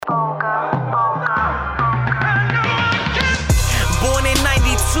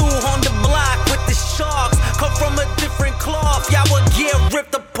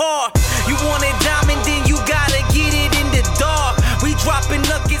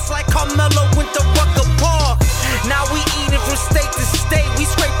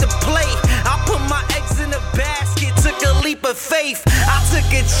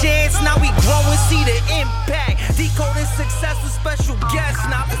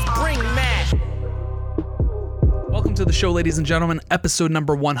show, ladies and gentlemen, episode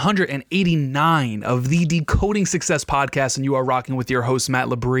number 189 of the Decoding Success podcast, and you are rocking with your host, Matt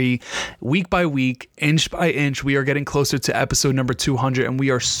Labrie. Week by week, inch by inch, we are getting closer to episode number 200, and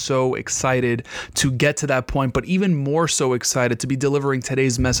we are so excited to get to that point, but even more so excited to be delivering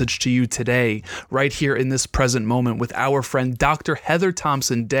today's message to you today, right here in this present moment with our friend, Dr. Heather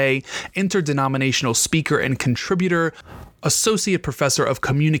Thompson Day, interdenominational speaker and contributor, Associate Professor of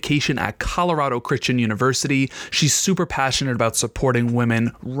Communication at Colorado Christian University. She's super passionate about supporting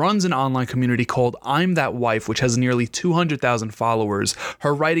women, runs an online community called I'm That Wife, which has nearly 200,000 followers.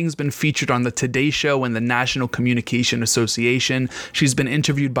 Her writing's been featured on the Today Show and the National Communication Association. She's been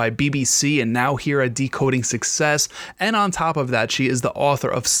interviewed by BBC and now here at Decoding Success. And on top of that, she is the author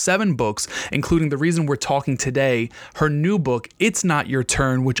of 7 books, including the reason we're talking today, her new book, It's Not Your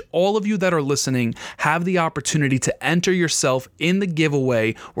Turn, which all of you that are listening have the opportunity to enter yourself in the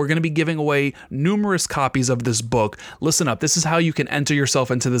giveaway. We're going to be giving away numerous copies of this book. Listen up. This is how you can enter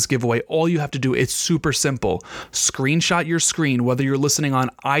yourself into this giveaway. All you have to do, it's super simple. Screenshot your screen, whether you're listening on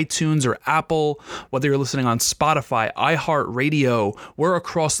iTunes or Apple, whether you're listening on Spotify, iHeartRadio, we're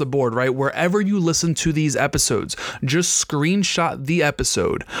across the board, right? Wherever you listen to these episodes, just screenshot the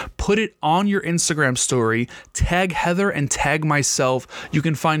episode, put it on your Instagram story, tag Heather and tag myself. You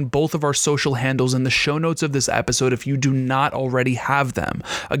can find both of our social handles in the show notes of this episode if you do not already have them.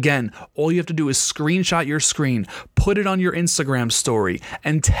 Again, all you have to do is screenshot your screen, put it on your Instagram story,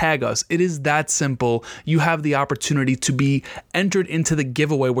 and tag us. It is that simple. You have the opportunity to be entered into the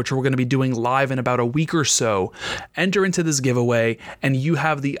giveaway, which we're going to be doing live in about a week or so. Enter into this giveaway, and you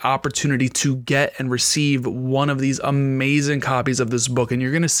have the opportunity to get and receive one of these amazing copies of this book. And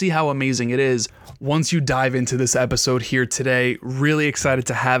you're going to see how amazing it is once you dive into this episode here today. Really excited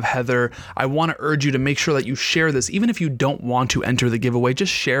to have Heather. I want to urge you to make sure that you share this, even if you don't want to enter the giveaway.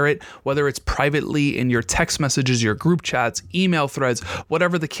 Just share it, whether it's privately in your text messages, your group chats, email threads,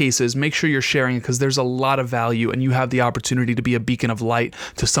 whatever the case is. Make sure you're sharing it because there's a lot of value and you have the opportunity to be a beacon of light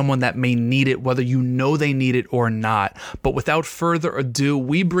to someone that may need it, whether you know they need it or not. But without further ado,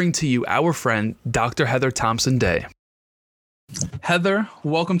 we bring to you our friend, Dr. Heather Thompson Day. Heather,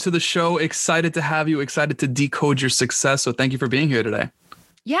 welcome to the show. Excited to have you, excited to decode your success. So thank you for being here today.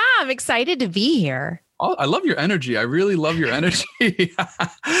 Yeah, I'm excited to be here. Oh, I love your energy. I really love your energy.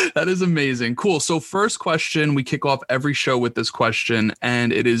 That is amazing. Cool. So first question, we kick off every show with this question,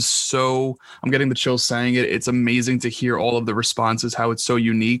 and it is so, I'm getting the chills saying it. It's amazing to hear all of the responses, how it's so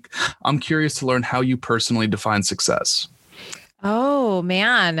unique. I'm curious to learn how you personally define success. Oh,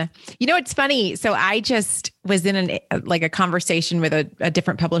 man. You know, it's funny. So I just was in a conversation with a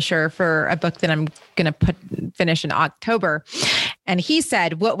different publisher for a book that I'm going to finish in October. And he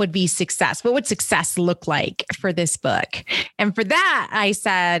said, what would be success? What would success look like for this book? And for that, I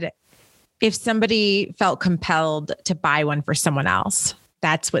said, if somebody felt compelled to buy one for someone else,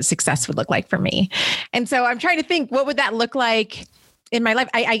 that's what success would look like for me. And so I'm trying to think, what would that look like in my life?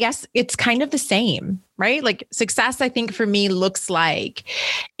 I guess it's kind of the same, right? Like success, I think for me looks like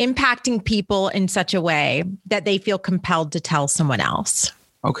impacting people in such a way that they feel compelled to tell someone else.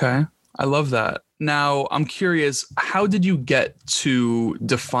 Okay. I love that. Now, I'm curious, how did you get to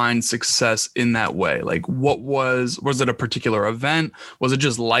define success in that way? Like was it a particular event? Was it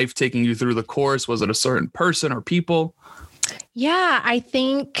just life taking you through the course? Was it a certain person or people? Yeah, I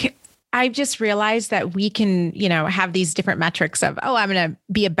think I've just realized that we can, have these different metrics of, I'm going to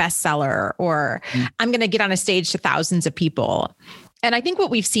be a bestseller, or I'm going to get on a stage to thousands of people. And I think what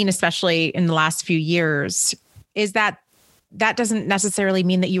we've seen, especially in the last few years, is that doesn't necessarily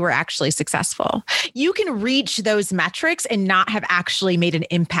mean that you were actually successful. You can reach those metrics and not have actually made an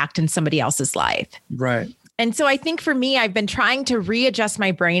impact in somebody else's life. Right. And so I think for me, I've been trying to readjust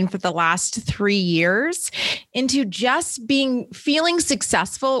my brain for the last 3 years into just feeling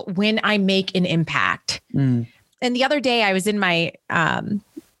successful when I make an impact. And the other day I was in my, one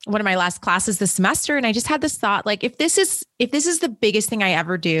of my last classes this semester, and I just had this thought, like, if this is the biggest thing I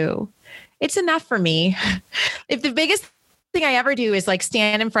ever do, it's enough for me. If the biggest thing I ever do is like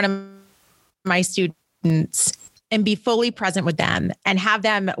stand in front of my students and be fully present with them and have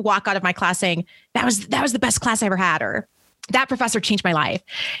them walk out of my class saying, that was the best class I ever had, or that professor changed my life.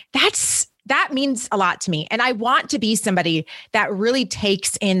 That means a lot to me. And I want to be somebody that really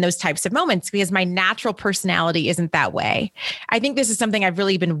takes in those types of moments because my natural personality isn't that way. I think this is something I've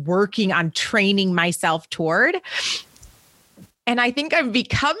really been working on training myself toward. And I think I'm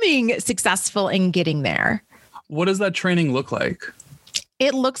becoming successful in getting there. What does that training look like?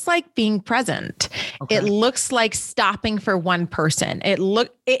 It looks like being present. Okay. It looks like stopping for one person.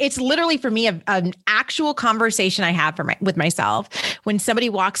 It's literally for me an actual conversation I have with myself when somebody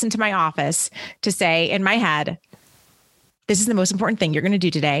walks into my office to say in my head, this is the most important thing you're going to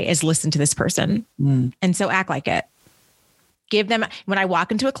do today is listen to this person. And so act like it. Give them, when I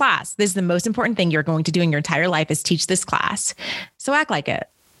walk into a class, this is the most important thing you're going to do in your entire life is teach this class. So act like it.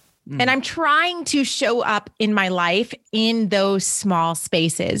 And I'm trying to show up in my life in those small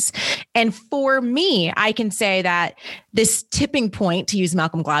spaces. And for me, I can say that this tipping point, to use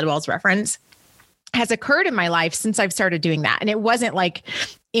Malcolm Gladwell's reference, has occurred in my life since I've started doing that. And it wasn't like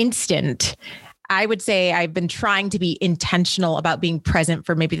instant. I would say I've been trying to be intentional about being present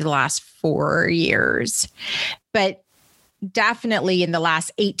for maybe the last 4 years. But definitely in the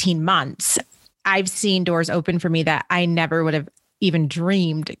last 18 months, I've seen doors open for me that I never would have even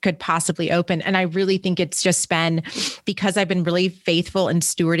dreamed could possibly open. And I really think it's just been because I've been really faithful in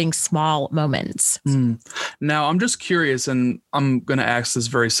stewarding small moments. Now, I'm just curious, and I'm going to ask this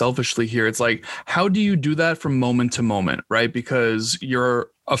very selfishly here. It's like, how do you do that from moment to moment, right? Because you're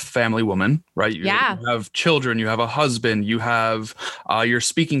a family woman, right? You have children, you have a husband, you have your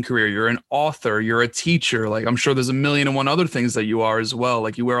speaking career, you're an author, you're a teacher. Like, I'm sure there's a million and one other things that you are as well.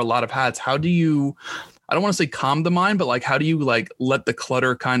 Like, you wear a lot of hats. How do you, I don't want to say calm the mind, but like, how do you like let the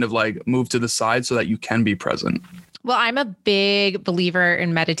clutter kind of like move to the side so that you can be present? Well, I'm a big believer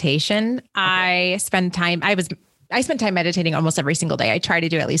in meditation. Okay. I spend time meditating almost every single day. I try to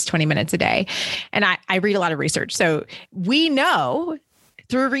do at least 20 minutes a day. And I read a lot of research. So we know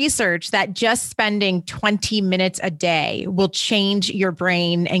through research that just spending 20 minutes a day will change your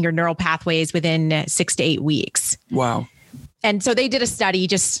brain and your neural pathways within 6 to 8 weeks. Wow. And so they did a study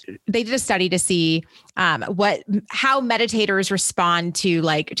to see how meditators respond to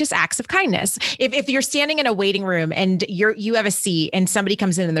like just acts of kindness. If you're standing in a waiting room and you have a seat and somebody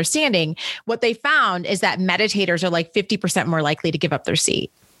comes in and they're standing, what they found is that meditators are like 50% more likely to give up their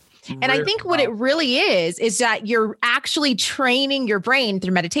seat. And I think what it really is that you're actually training your brain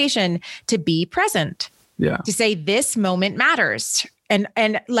through meditation to be present. Yeah. To say this moment matters.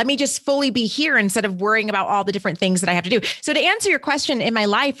 And let me just fully be here instead of worrying about all the different things that I have to do. So to answer your question, in my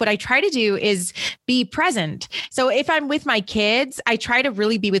life, what I try to do is be present. So if I'm with my kids, I try to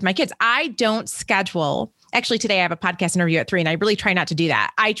really be with my kids. I don't schedule. Actually, today I have a podcast interview at 3 and I really try not to do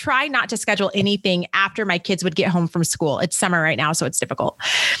that. I try not to schedule anything after my kids would get home from school. It's summer right now, so it's difficult.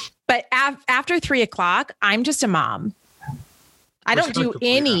 But after 3 o'clock, I'm just a mom. I don't do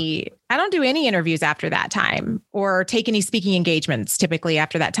any interviews after that time or take any speaking engagements typically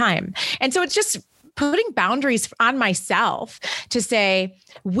after that time. And so it's just putting boundaries on myself to say,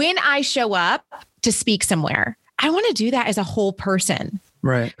 when I show up to speak somewhere, I want to do that as a whole person,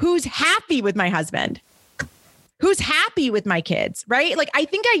 right? Who's happy with my husband, who's happy with my kids, right? Like, I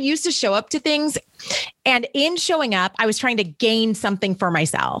think I used to show up to things, and in showing up, I was trying to gain something for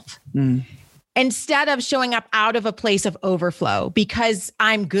myself. Instead of showing up out of a place of overflow because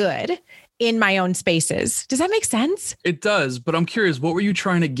I'm good in my own spaces. Does that make sense? It does, but I'm curious, what were you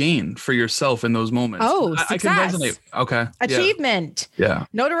trying to gain for yourself in those moments? Oh, success. I can resonate. Okay. Achievement. Yeah.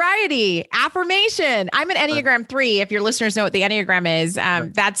 Notoriety. Affirmation. I'm an Enneagram 3. If your listeners know what the Enneagram is,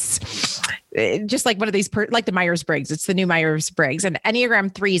 that's just like one of these, like the Myers-Briggs. It's the new Myers-Briggs, and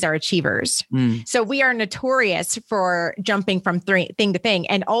Enneagram 3s are achievers. So we are notorious for jumping from thing to thing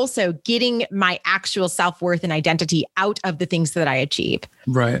and also getting my actual self-worth and identity out of the things that I achieve.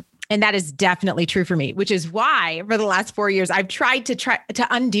 Right. And that is definitely true for me, which is why for the last 4 years, I've tried to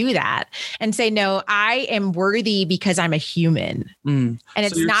undo that and say, no, I am worthy because I'm a human. And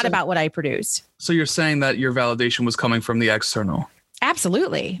it's not about what I produce. So you're saying that your validation was coming from the external.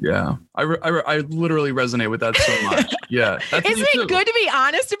 Absolutely. Yeah. I literally resonate with that so much. Yeah. Isn't it good to be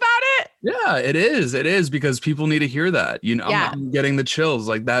honest about it? Yeah, it is. It is, because people need to hear that. You know, I'm getting the chills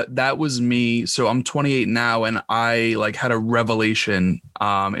like that. That was me. So I'm 28 now, and I like had a revelation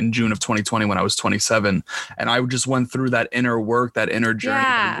in June of 2020 when I was 27. And I just went through that inner work, that inner journey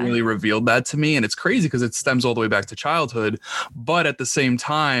that really revealed that to me. And it's crazy because it stems all the way back to childhood. But at the same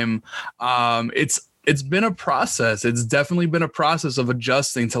time, it's been a process. It's definitely been a process of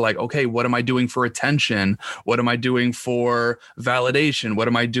adjusting to like, okay, what am I doing for attention? What am I doing for validation? What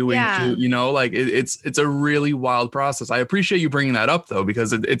am I doing to, you know, like it's a really wild process. I appreciate you bringing that up though,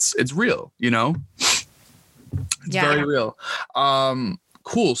 because it's real, you know, it's very real.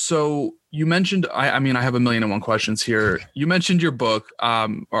 Cool. So you mentioned, I mean, I have 1,000,001 questions here. You mentioned your book,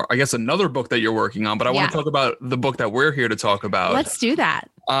 or I guess another book that you're working on, but I want to talk about the book that we're here to talk about. Let's do that.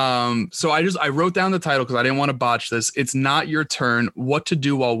 So I wrote down the title because I didn't want to botch this. It's Not Your Turn: What to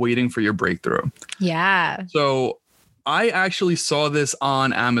Do While Waiting for Your Breakthrough. Yeah. So I actually saw this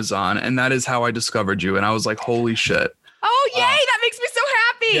on Amazon, and that is how I discovered you. And I was like, holy shit. Oh, yay. That makes me so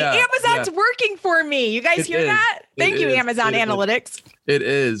happy. Amazon's working for me. You guys hear that? Thank you, Amazon Analytics. It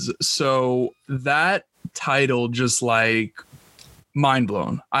is. So that title just like mind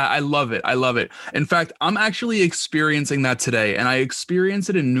blown. I love it. I love it. In fact, I'm actually experiencing that today, and I experience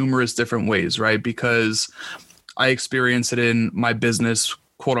it in numerous different ways, right? Because I experience it in my business,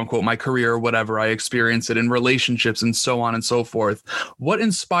 quote unquote, my career, whatever. I experience it in relationships and so on and so forth. What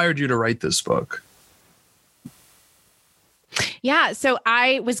inspired you to write this book? Yeah. So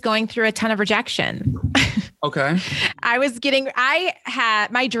I was going through a ton of rejection. Okay.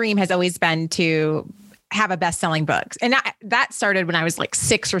 My dream has always been to have a best-selling book. And that started when I was like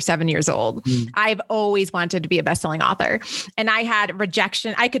 6 or 7 years old. I've always wanted to be a best-selling author. And I had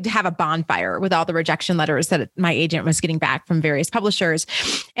rejection. I could have a bonfire with all the rejection letters that my agent was getting back from various publishers.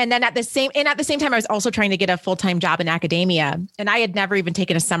 And then at the same time, I was also trying to get a full-time job in academia. And I had never even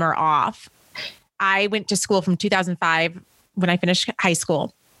taken a summer off. I went to school from 2005 when I finished high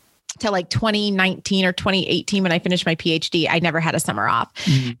school to like 2019 or 2018 when I finished my PhD. I never had a summer off.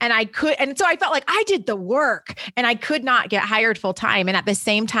 And so I felt like I did the work and I could not get hired full time. And at the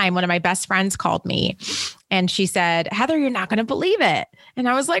same time, one of my best friends called me and she said, "Heather, you're not going to believe it." And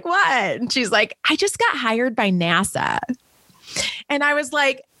I was like, "What?" And she's like, "I just got hired by NASA." And I was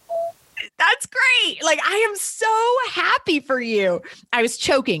like, "That's great. Like, I am so happy for you." I was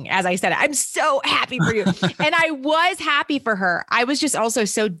choking as I said it. "I'm so happy for you." And I was happy for her. I was just also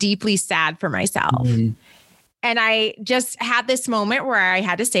so deeply sad for myself. And I just had this moment where I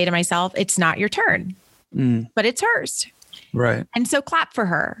had to say to myself, it's not your turn, but it's hers. Right. And so clap for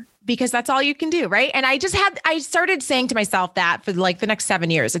her, because that's all you can do. Right. And I started saying to myself that for like the next 7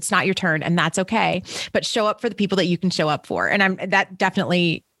 years, it's not your turn and that's okay, but show up for the people that you can show up for. And that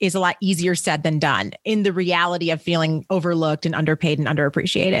definitely is a lot easier said than done in the reality of feeling overlooked and underpaid and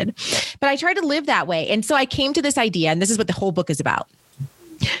underappreciated. But I tried to live that way. And so I came to this idea, and this is what the whole book is about.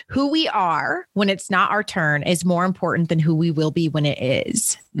 Who we are when it's not our turn is more important than who we will be when it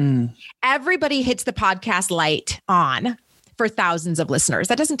is. Everybody hits the podcast light on for thousands of listeners.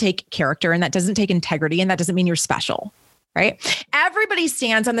 That doesn't take character, and that doesn't take integrity, and that doesn't mean you're special. Right? Everybody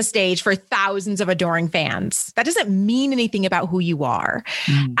stands on the stage for thousands of adoring fans. That doesn't mean anything about who you are.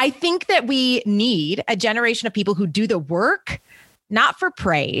 I think that we need a generation of people who do the work, not for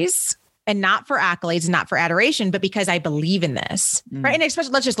praise and not for accolades and not for adoration, but because I believe in this. Right. And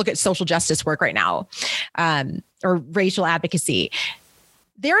especially, let's just look at social justice work right now, or racial advocacy.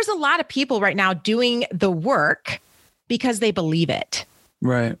 There's a lot of people right now doing the work because they believe it.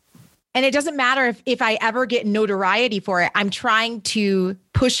 Right. And it doesn't matter if I ever get notoriety for it. I'm trying to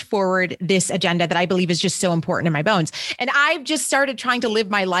push forward this agenda that I believe is just so important in my bones. And I've just started trying to live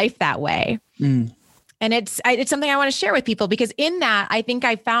my life that way. And it's something I want to share with people, because in that, I think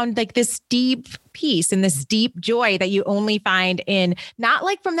I found like this deep peace and this deep joy that you only find in, not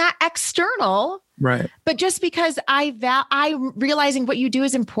like from that external, right? But just because I'm realizing what you do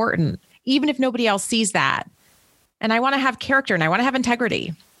is important, even if nobody else sees that. And I want to have character and I want to have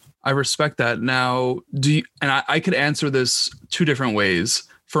integrity. I respect that. Now, I could answer this two different ways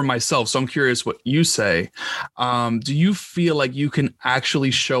for myself. So I'm curious what you say. Do you feel like you can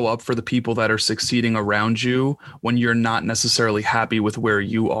actually show up for the people that are succeeding around you when you're not necessarily happy with where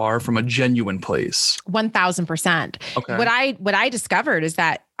you are, from a genuine place? 1000%. Okay. What I discovered is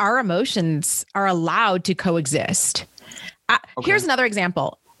that our emotions are allowed to coexist. Here's another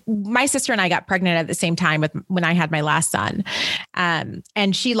example. My sister and I got pregnant at the same time when I had my last son,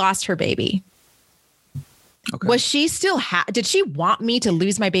 and she lost her baby. Okay. Was she still did she want me to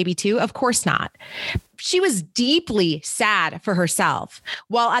lose my baby too? Of course not. She was deeply sad for herself,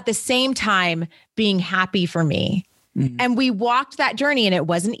 while at the same time being happy for me. And we walked that journey, and it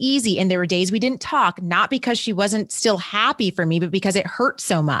wasn't easy. And there were days we didn't talk, not because she wasn't still happy for me, but because it hurt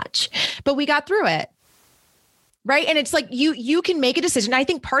so much. But we got through it. Right. And it's like, you can make a decision. I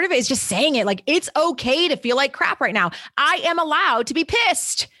think part of it is just saying it, like, it's okay to feel like crap right now. I am allowed to be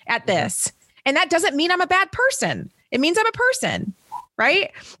pissed at this. And that doesn't mean I'm a bad person. It means I'm a person. Right.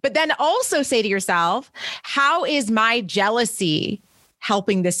 But then also say to yourself, how is my jealousy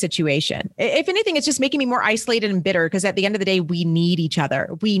helping this situation? If anything, it's just making me more isolated and bitter, because at the end of the day, we need each other.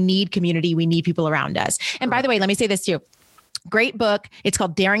 We need community. We need people around us. And by the way, let me say this too. Great book. It's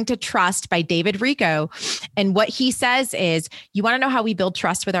called Daring to Trust by David Richo. And what he says is, you want to know how we build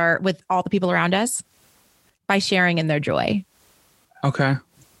trust with all the people around us? By sharing in their joy. Okay.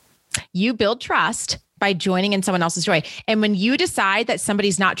 You build trust by joining in someone else's joy. And when you decide that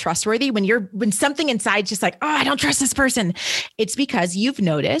somebody's not trustworthy, when something inside just like, oh, I don't trust this person, it's because you've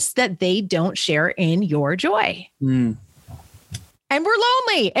noticed that they don't share in your joy. And we're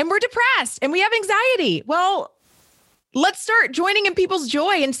lonely and we're depressed and we have anxiety. Well, let's start joining in people's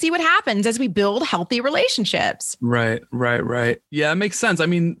joy and see what happens as we build healthy relationships. Right. Yeah, it makes sense. I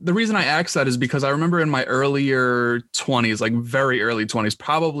mean, the reason I asked that is because I remember in my earlier 20s, like very early 20s,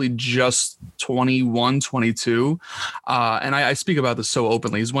 probably just 21, 22. And I speak about this so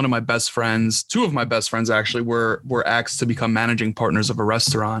openly. He's one of my best friends. Two of my best friends actually were asked to become managing partners of a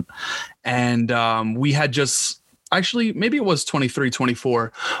restaurant. And we had just, actually, maybe it was 23,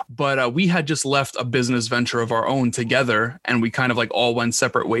 24, but we had just left a business venture of our own together, and we kind of like all went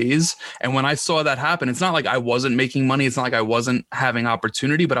separate ways. And when I saw that happen, it's not like I wasn't making money. It's not like I wasn't having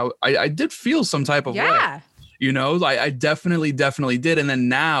opportunity, but I did feel some type of way. You know, I definitely did. And then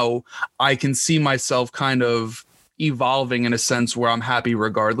now I can see myself kind of evolving in a sense where I'm happy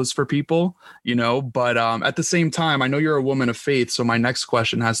regardless for people, you know, but at the same time, I know you're a woman of faith. So my next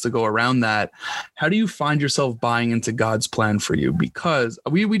question has to go around that. How do you find yourself buying into God's plan for you? Because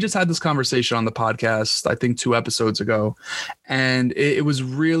we just had this conversation on the podcast, I think 2 episodes ago, and it was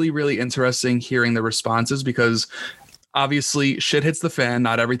really, really interesting hearing the responses, because obviously shit hits the fan.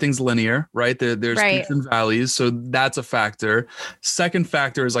 Not everything's linear, right? There's peaks and valleys. So that's a factor. Second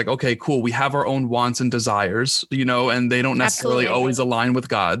factor is like, okay, cool. We have our own wants and desires, you know, and they don't necessarily always align with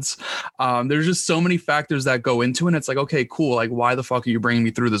God's. There's just so many factors that go into it. And it's like, okay, cool. Like, why the fuck are you bringing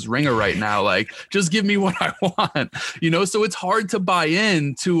me through this ringer right now? Like, just give me what I want, you know? So it's hard to buy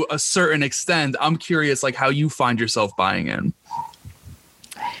in to a certain extent. I'm curious, like, how you find yourself buying in.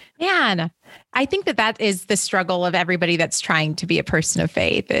 Man, I think that is the struggle of everybody that's trying to be a person of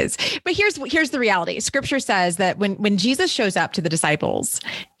faith but here's the reality. Scripture says that when Jesus shows up to the disciples,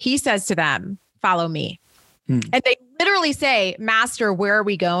 he says to them, follow me. And they literally say, Master, where are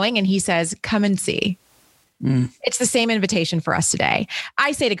we going? And he says, come and see. It's the same invitation for us today.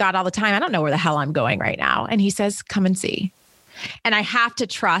 I say to God all the time, I don't know where the hell I'm going right now. And he says, come and see. And I have to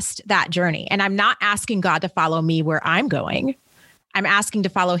trust that journey. And I'm not asking God to follow me where I'm going. I'm asking to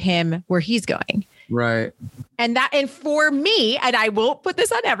follow him where he's going. Right. And for me, and I won't put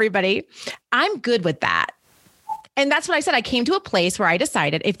this on everybody, I'm good with that. And that's what I said. I came to a place where I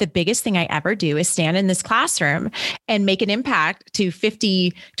decided if the biggest thing I ever do is stand in this classroom and make an impact to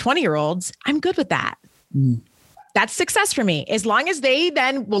 50, 20-year-olds, I'm good with that. That's success for me. As long as they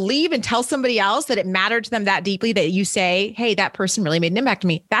then will leave and tell somebody else that it mattered to them that deeply, that you say, hey, that person really made an impact to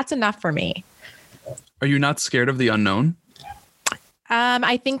me. That's enough for me. Are you not scared of the unknown?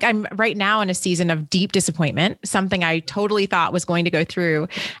 I think I'm right now in a season of deep disappointment. Something I totally thought was going to go through.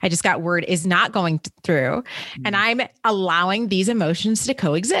 I just got word is not going through. And I'm allowing these emotions to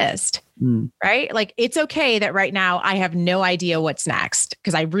coexist, right? Like, it's okay that right now I have no idea what's next,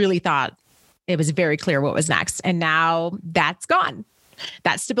 because I really thought it was very clear what was next. And now that's gone.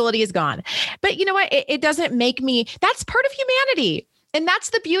 That stability is gone. But you know what? It doesn't make me, that's part of humanity. And that's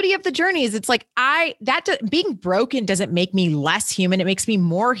the beauty of the journey is it's like being broken doesn't make me less human. It makes me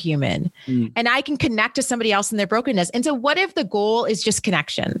more human. And I can connect to somebody else in their brokenness. And so what if the goal is just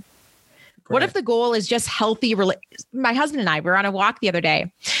connection? What if the goal is just healthy? My husband and I were on a walk the other day,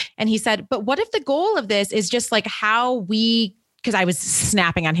 and he said, but what if the goal of this is just like because I was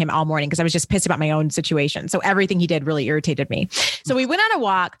snapping on him all morning because I was just pissed about my own situation. So everything he did really irritated me. So we went on a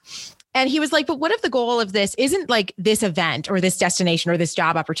walk. And he was like, but what if the goal of this isn't like this event or this destination or this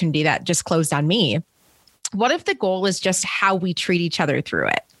job opportunity that just closed on me? What if the goal is just how we treat each other through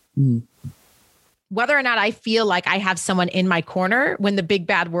it? Whether or not I feel like I have someone in my corner when the big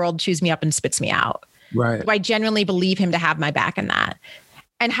bad world chews me up and spits me out. Right. Do I genuinely believe him to have my back in that?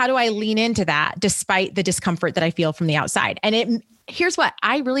 And how do I lean into that despite the discomfort that I feel from the outside? And here's what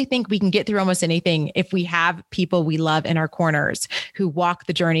I really think we can get through almost anything if we have people we love in our corners who walk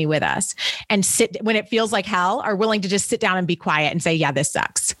the journey with us and sit when it feels like hell, are willing to just sit down and be quiet and say, yeah, this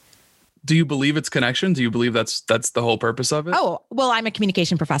sucks. Do you believe it's connection? Do you believe that's the whole purpose of it? Oh, well, I'm a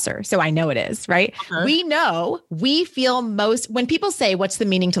communication professor, so I know it is, right? Okay. We feel most, when people say, what's the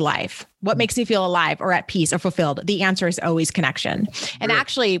meaning to life? What makes me feel alive or at peace or fulfilled? The answer is always connection. And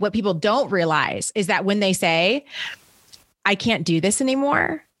actually what people don't realize is that when they say, I can't do this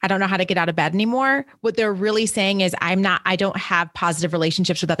anymore, I don't know how to get out of bed anymore, what they're really saying is I don't have positive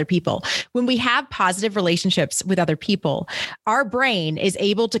relationships with other people. When we have positive relationships with other people, our brain is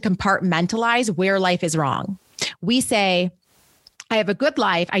able to compartmentalize where life is wrong. We say, I have a good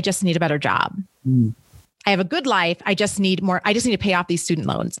life. I just need a better job. I have a good life. I just need to pay off these student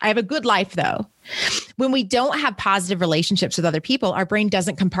loans. I have a good life though. When we don't have positive relationships with other people, our brain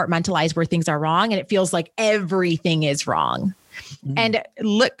doesn't compartmentalize where things are wrong. And it feels like everything is wrong. And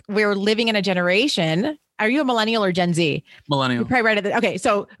look, we're living in a generation. Are you a millennial or Gen Z? Millennial. You're probably right. Okay.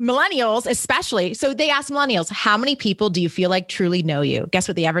 So millennials, especially. So they ask millennials, how many people do you feel like truly know you? Guess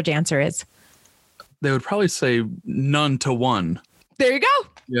what the average answer is? They would probably say none to one. There you go.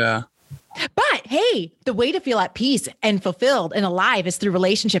 Yeah. But hey, the way to feel at peace and fulfilled and alive is through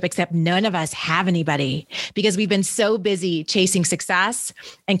relationship, except none of us have anybody because we've been so busy chasing success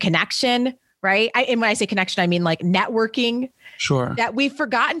and connection, right? And when I say connection, I mean like networking. Sure. That we've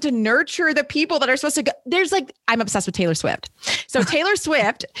forgotten to nurture the people that are supposed to go. There's like, I'm obsessed with Taylor Swift. So Taylor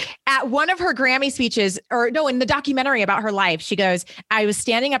Swift at one of her Grammy speeches, in the documentary about her life, she goes, I was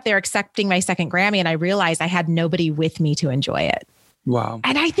standing up there accepting my second Grammy and I realized I had nobody with me to enjoy it. Wow.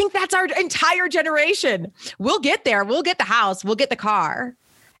 And I think that's our entire generation. We'll get there. We'll get the house. We'll get the car.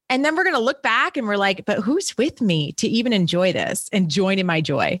 And then we're going to look back and we're like, but who's with me to even enjoy this and join in my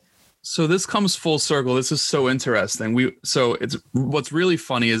joy? So this comes full circle. This is so interesting. So it's what's really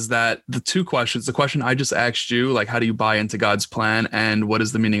funny is that the two questions, the question I just asked you, like, how do you buy into God's plan and what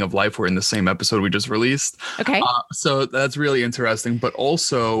is the meaning of life? Were in the same episode we just released. Okay. So that's really interesting. But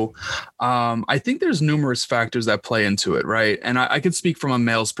also, I think there's numerous factors that play into it, right? And I could speak from a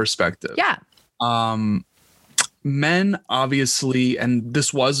male's perspective. Yeah. Men, obviously, and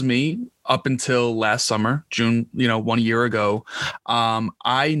this was me up until last summer, June, 1 year ago.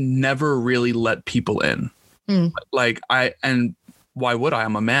 I never really let people in. And why would I?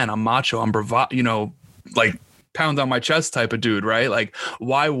 I'm a man. I'm macho. I'm bravado, like pound on my chest type of dude, right? Like,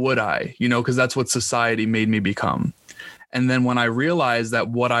 why would I? Because that's what society made me become. And then when I realized that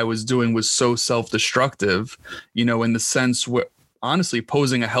what I was doing was so self-destructive, in the sense where honestly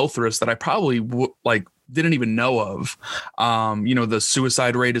posing a health risk that I probably didn't even know of. The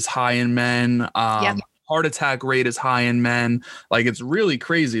suicide rate is high in men. Heart attack rate is high in men. Like, it's really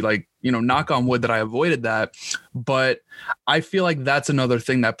crazy. Like, knock on wood that I avoided that. But I feel like that's another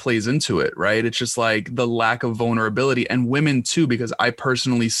thing that plays into it, right? It's just like the lack of vulnerability, and women too, because I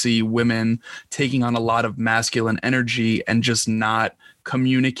personally see women taking on a lot of masculine energy and just not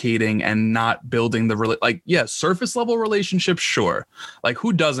communicating and not building the surface level relationships. Sure. Like,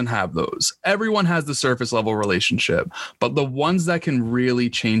 who doesn't have those? Everyone has the surface level relationship, but the ones that can really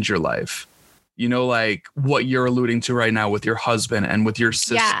change your life, like what you're alluding to right now with your husband and with your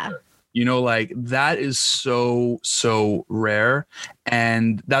sister, like that is so, so rare.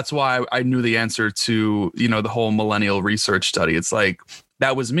 And that's why I knew the answer to, the whole millennial research study. It's like,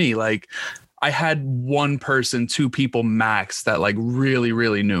 that was me. Like, I had one person, two people max that like really,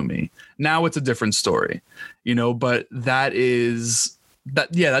 really knew me. Now it's a different story, but that's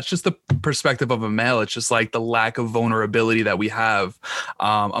just the perspective of a male. It's just like the lack of vulnerability that we have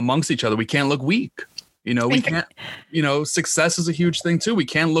amongst each other. We can't look weak. We can't, success is a huge thing too. We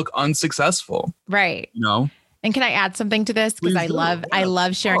can't look unsuccessful. Right. And can I add something to this? Because I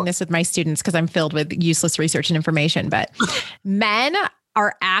love sharing this with my students because I'm filled with useless research and information, but men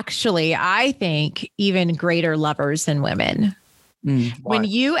are actually, I think, even greater lovers than women. When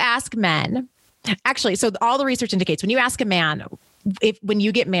you ask men, actually, so all the research indicates when you ask a man, when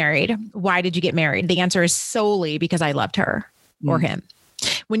you get married, why did you get married? The answer is solely because I loved her or him.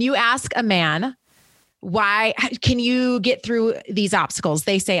 When you ask a man, why can you get through these obstacles?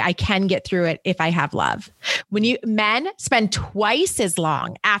 They say, I can get through it if I have love. Men spend twice as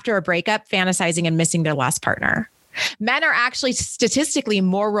long after a breakup fantasizing and missing their last partner. Men are actually statistically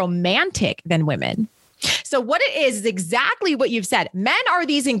more romantic than women. So what it is exactly what you've said. Men are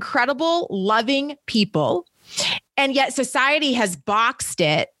these incredible, loving people, and yet society has boxed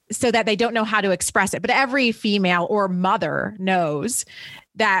it so that they don't know how to express it. But every female or mother knows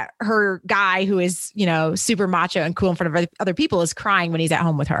that her guy who is, super macho and cool in front of other people is crying when he's at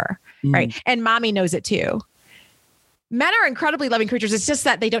home with her, right? And mommy knows it too. Men are incredibly loving creatures. It's just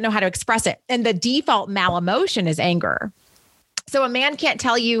that they don't know how to express it. And the default mal-emotion is anger. So a man can't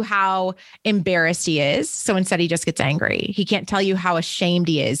tell you how embarrassed he is. So instead he just gets angry. He can't tell you how ashamed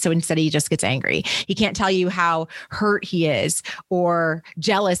he is. So instead he just gets angry. He can't tell you how hurt he is or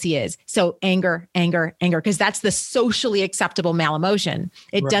jealous he is. So anger, anger, anger, because that's the socially acceptable mal-emotion.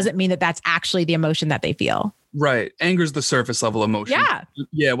 It doesn't mean that that's actually the emotion that they feel. Right. Anger is the surface level emotion. Yeah.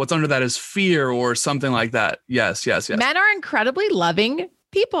 Yeah. What's under that is fear or something like that. Yes. Men are incredibly loving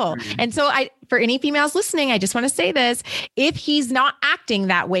people. And so for any females listening, I just want to say this. If he's not acting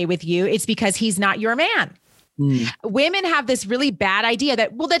that way with you, it's because he's not your man. Women have this really bad idea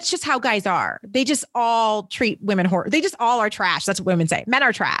that, well, that's just how guys are. They just all treat women they just all are trash. That's what women say. Men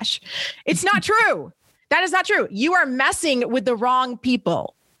are trash. It's not true. That is not true. You are messing with the wrong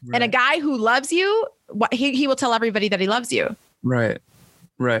people. Right. And a guy who loves you, he will tell everybody that he loves you. Right.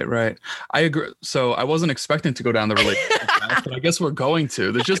 I agree. So I wasn't expecting to go down the relationship path, but I guess we're going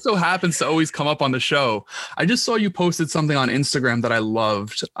to. This just so happens to always come up on the show. I just saw you posted something on Instagram that I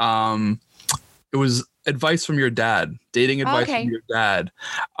loved. It was advice from your dad, dating advice Okay. from your dad.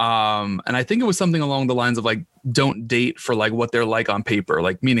 And I think it was something along the lines of like, don't date for like what they're like on paper,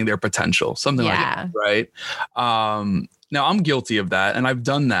 like meaning their potential, something like Yeah. that, right? Now I'm guilty of that, and I've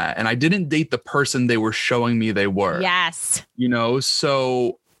done that, and I didn't date the person they were showing me they were. Yes. You know,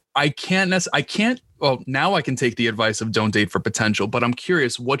 so I can't. Well, now I can take the advice of don't date for potential, but I'm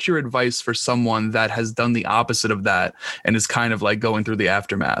curious, what's your advice for someone that has done the opposite of that and is kind of like going through the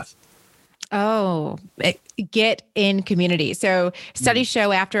aftermath? Oh, get in community. So studies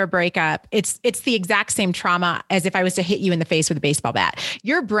show after a breakup, it's the exact same trauma as if I was to hit you in the face with a baseball bat.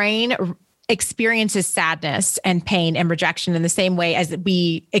 Your brain experiences sadness and pain and rejection in the same way as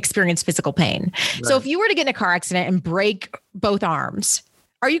we experience physical pain. Right. So if you were to get in a car accident and break both arms,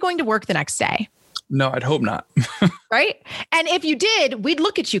 are you going to work the next day? No, I'd hope not. Right. And if you did, we'd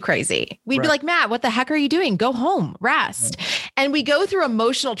look at you crazy. We'd be like, Matt, what the heck are you doing? Go home, rest. And we go through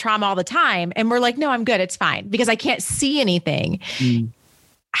emotional trauma all the time. And we're like, no, I'm good. It's fine because I can't see anything.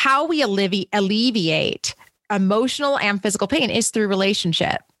 How we alleviate emotional and physical pain is through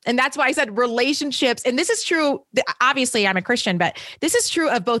relationship. And that's why I said relationships. And this is true. Obviously, I'm a Christian, but this is true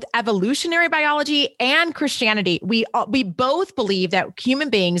of both evolutionary biology and Christianity. We both believe that human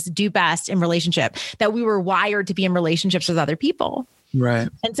beings do best in relationship, that we were wired to be in relationships with other people. Right.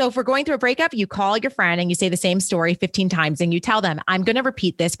 And so if we're going through a breakup, you call your friend and you say the same story 15 times and you tell them, I'm going to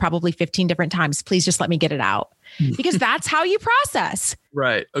repeat this probably 15 different times. Please just let me get it out. Because that's how you process.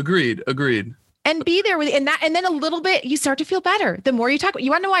 Right. Agreed. And be there with and that, and then a little bit, you start to feel better. The more you talk,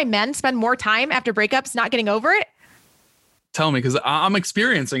 you want to know why men spend more time after breakups not getting over it? Tell me, because I'm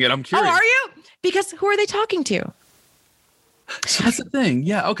experiencing it. I'm curious. Oh, are you? Because who are they talking to? So that's the thing.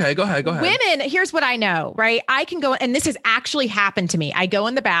 Yeah. Okay. Go ahead. Women, here's what I know, right? I can go, and this has actually happened to me. I go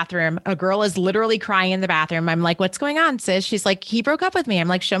in the bathroom. A girl is literally crying in the bathroom. I'm like, what's going on, sis? She's like, he broke up with me. I'm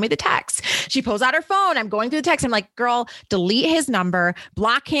like, show me the text. She pulls out her phone. I'm going through the text. I'm like, girl, delete his number,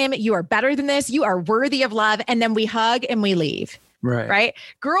 block him. You are better than this. You are worthy of love. And then we hug and we leave. Right.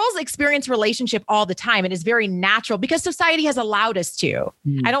 Girls experience relationship all the time. It is very natural because society has allowed us to.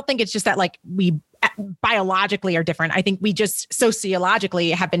 I don't think it's just that like we biologically are different. I think we just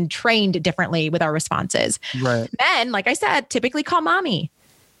sociologically have been trained differently with our responses. Right. Men, like I said, typically call mommy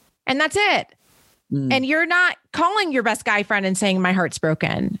and that's it. And you're not calling your best guy friend and saying my heart's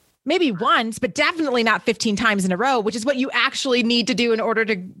broken. Maybe once, but definitely not 15 times in a row, which is what you actually need to do in order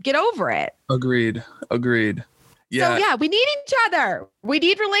to get over it. Agreed. Yeah. So yeah, we need each other. We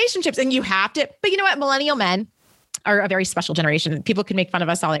need relationships and you have to, but you know what? Millennial men are a very special generation. People can make fun of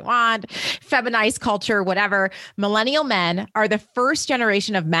us all they want, feminized culture, whatever. Millennial men are the first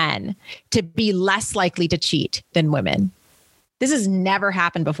generation of men to be less likely to cheat than women. This has never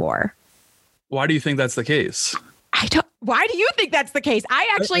happened before. Why do you think that's the case? Why do you think that's the case?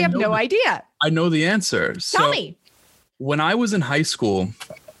 I actually have no idea. I know the answer. Tell me. When I was in high school,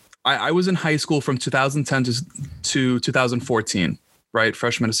 I was in high school from 2010 to 2014. Right.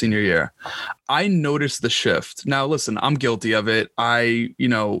 Freshman to senior year. I noticed the shift. Now, listen, I'm guilty of it. I,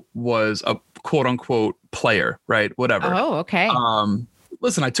 was a quote unquote player, right? Whatever. Oh, okay.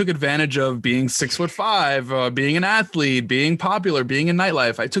 Listen, I took advantage of being 6'5", being an athlete, being popular, being in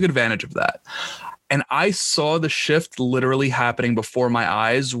nightlife. I took advantage of that. And I saw the shift literally happening before my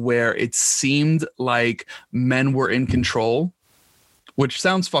eyes where it seemed like men were in control. Which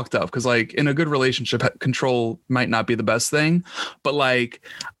sounds fucked up because like in a good relationship, control might not be the best thing. But like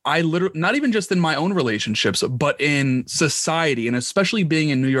I literally, not even just in my own relationships, but in society and especially being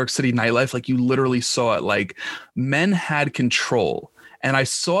in New York City nightlife, like you literally saw it, like men had control. And I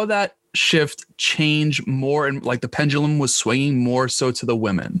saw that shift change more and like the pendulum was swinging more so to the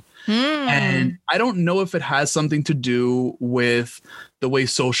women. And I don't know if it has something to do with the way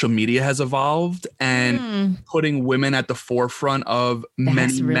social media has evolved and putting women at the forefront of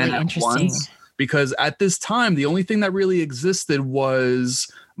many men at once. Because at this time, the only thing that really existed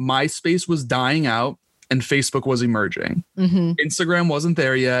was MySpace was dying out and Facebook was emerging. Instagram wasn't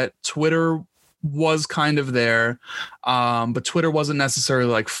there yet. Twitter was kind of there. But Twitter wasn't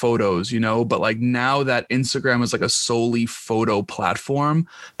necessarily like photos, but like now that Instagram is like a solely photo platform,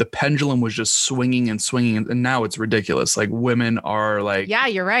 the pendulum was just swinging and now it's ridiculous. Like women are like, yeah,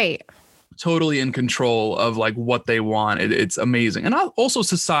 you're right. Totally in control of like what they want. It's amazing. And also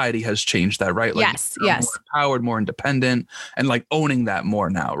society has changed that, right? Like yes. More empowered, more independent, and like owning that more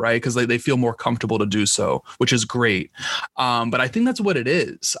now, right? Because they feel more comfortable to do so, which is great. But I think that's what it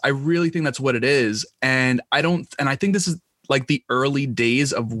is. I really think that's what it is. And I think this is like the early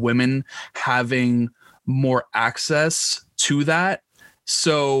days of women having more access to that.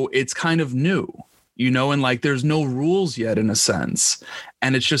 So it's kind of new, and like there's no rules yet in a sense.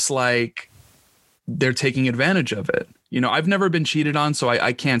 And it's just like, they're taking advantage of it. I've never been cheated on, so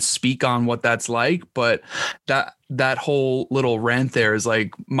I can't speak on what that's like, but that whole little rant there is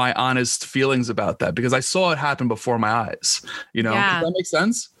like my honest feelings about that, because I saw it happen before my eyes. Does that make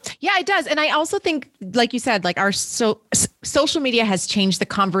sense? Yeah, it does. And I also think, like you said, like our social media has changed the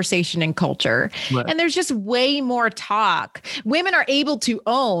conversation and culture. Right. And there's just way more talk. Women are able to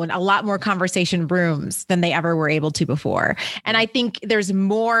own a lot more conversation rooms than they ever were able to before. And I think there's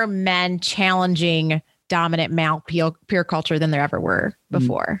more men challenging dominant male peer culture than there ever were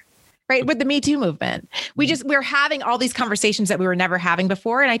before. Right. With the Me Too movement, we're having all these conversations that we were never having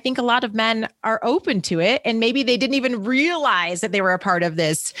before. And I think a lot of men are open to it. And maybe they didn't even realize that they were a part of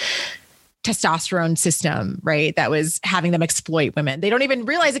this testosterone system, right? That was having them exploit women. They don't even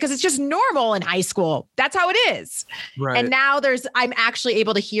realize it because it's just normal in high school. That's how it is. Right. And now I'm actually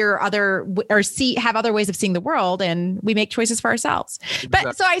able to hear have other ways of seeing the world, and we make choices for ourselves. Exactly.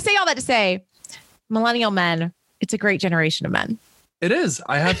 But so I say all that to say, millennial men, it's a great generation of men. It is.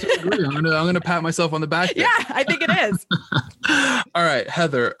 I have to agree. I'm gonna pat myself on the back there. Yeah, I think it is. All right,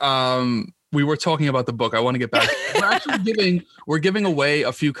 Heather. We were talking about the book. I want to get back. We're giving away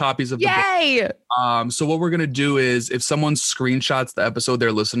a few copies of the book. So what we're gonna do is, if someone screenshots the episode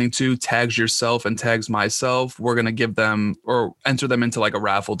they're listening to, tags yourself and tags myself, we're gonna give them or enter them into like a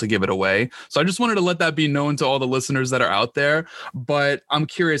raffle to give it away. So I just wanted to let that be known to all the listeners that are out there. But I'm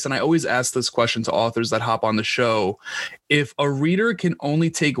curious, and I always ask this question to authors that hop on the show: if a reader can only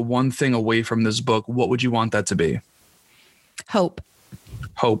take one thing away from this book, what would you want that to be? Hope.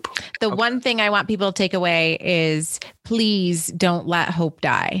 The one thing I want people to take away is, please don't let hope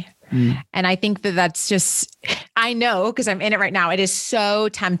die. And I think that's just, I know, because I'm in it right now. It is so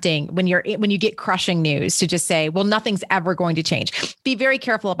tempting when you get crushing news to just say, well, nothing's ever going to change. Be very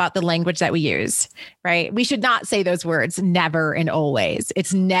careful about the language that we use, right? We should not say those words, never and always.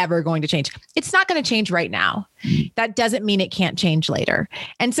 It's never going to change. It's not going to change right now. That doesn't mean it can't change later.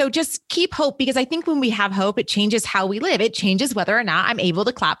 And so just keep hope, because I think when we have hope, it changes how we live. It changes whether or not I'm able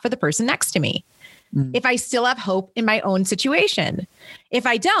to clap for the person next to me. If I still have hope in my own situation. If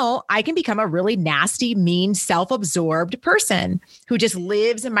I don't, I can become a really nasty, mean, self-absorbed person who just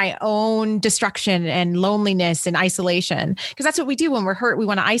lives in my own destruction and loneliness and isolation. Because that's what we do when we're hurt. We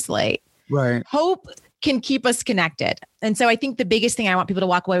want to isolate. Right. Hope can keep us connected. And so I think the biggest thing I want people to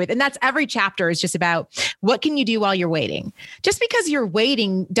walk away with, and that's every chapter, is just about what can you do while you're waiting? Just because you're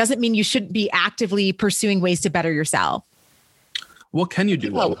waiting doesn't mean you shouldn't be actively pursuing ways to better yourself. What can you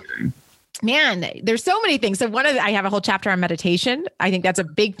do while waiting? Man, there's so many things. So I have a whole chapter on meditation. I think that's a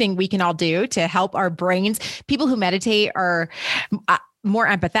big thing we can all do to help our brains. People who meditate are more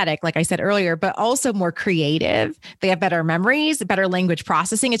empathetic, like I said earlier, but also more creative. They have better memories, better language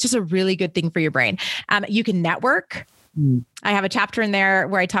processing. It's just a really good thing for your brain. You can network. I have a chapter in there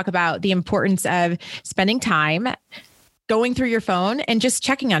where I talk about the importance of spending time going through your phone and just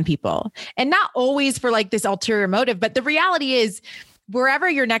checking on people, and not always for like this ulterior motive. But the reality is, wherever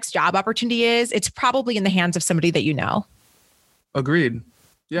your next job opportunity is, it's probably in the hands of somebody that you know. Agreed.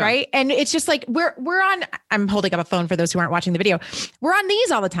 Yeah. Right. And it's just like we're on, I'm holding up a phone for those who aren't watching the video. We're on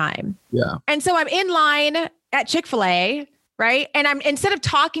these all the time. Yeah. And so I'm in line at Chick-fil-A, right? And instead of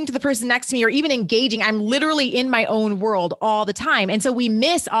talking to the person next to me or even engaging, I'm literally in my own world all the time. And so we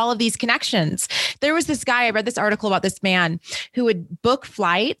miss all of these connections. There was this guy, I read this article about this man who would book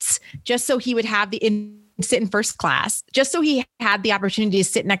flights just so he would have sit in first class, just so he had the opportunity to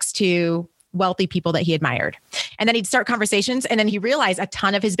sit next to wealthy people that he admired. And then he'd start conversations. And then he realized a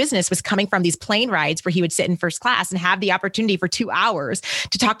ton of his business was coming from these plane rides where he would sit in first class and have the opportunity for 2 hours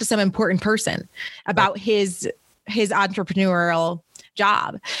to talk to some important person about his entrepreneurial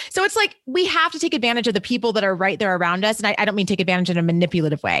job. So it's like, we have to take advantage of the people that are right there around us. And I don't mean take advantage in a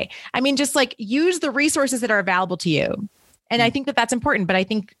manipulative way. I mean, just like use the resources that are available to you. And I think that that's important. But I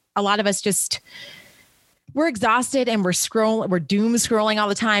think a lot of us we're exhausted and we're doom scrolling all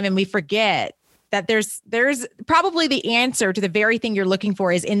the time. And we forget that there's probably the answer to the very thing you're looking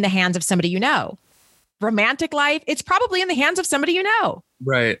for is in the hands of somebody you know. Romantic life, it's probably in the hands of somebody you know.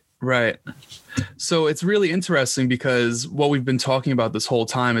 Right. So it's really interesting because what we've been talking about this whole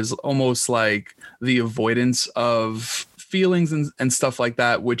time is almost like the avoidance of feelings and stuff like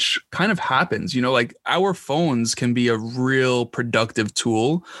that, which kind of happens, like our phones can be a real productive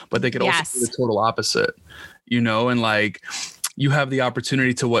tool, but they could also be the total opposite, and like you have the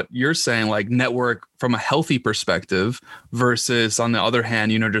opportunity to what you're saying, like network from a healthy perspective versus on the other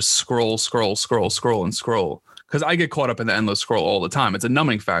hand, just scroll and scroll Because I get caught up in the endless scroll all the time. It's a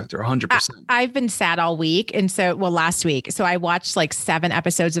numbing factor, 100%. I've been sad all week. And so, last week. So I watched like 7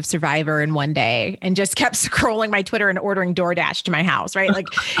 episodes of Survivor in one day and just kept scrolling my Twitter and ordering DoorDash to my house, right? Like,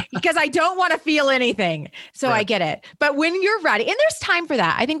 because I don't want to feel anything. So right. I get it. But when you're ready, and there's time for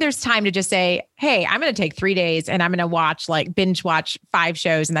that. I think there's time to just say, hey, I'm going to take 3 days and I'm going to binge watch 5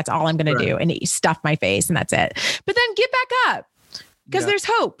 shows. And that's all I'm going to do, and stuff my face, and that's it. But then get back up, because there's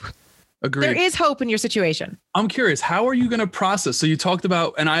hope. Agreed. There is hope in your situation. I'm curious, how are you going to process? So you talked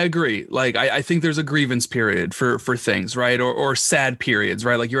about, and I agree, like, I think there's a grievance period for things, right? Or sad periods,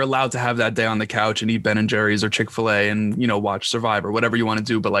 right? Like, you're allowed to have that day on the couch and eat Ben and Jerry's or Chick-fil-A and, watch Survivor, whatever you want to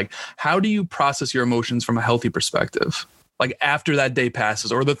do. But like, how do you process your emotions from a healthy perspective? Like after that day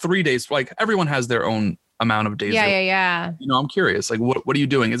passes, or the 3 days, like everyone has their own amount of days. Yeah. I'm curious, like, what are you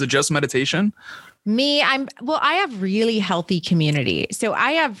doing? Is it just meditation? Me, I have really healthy community. So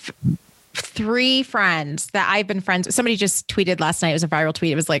I have 3 friends that I've been friends with. Somebody just tweeted last night. It was a viral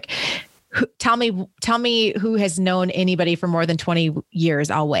tweet. It was like, tell me who has known anybody for more than 20 years.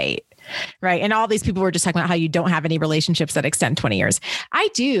 I'll wait. Right. And all these people were just talking about how you don't have any relationships that extend 20 years. I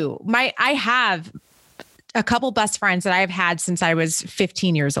do. I have a couple best friends that I've had since I was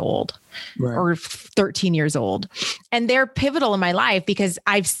 15 years old, right, or 13 years old. And they're pivotal in my life because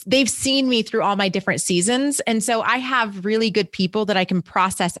they've seen me through all my different seasons. And so I have really good people that I can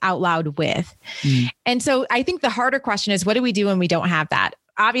process out loud with. And so I think the harder question is, what do we do when we don't have that?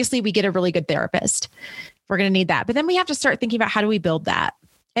 Obviously, we get a really good therapist. We're going to need that. But then we have to start thinking about, how do we build that?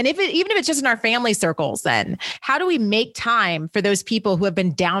 And even if it's just in our family circles, then how do we make time for those people who have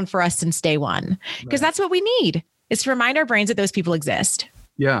been down for us since day one? Because that's what we need, is to remind our brains that those people exist.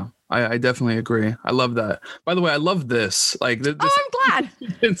 Yeah, I definitely agree. I love that. By the way, I love this. Like, this, I'm glad.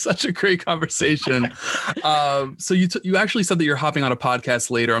 It's been such a great conversation. So you actually said that you're hopping on a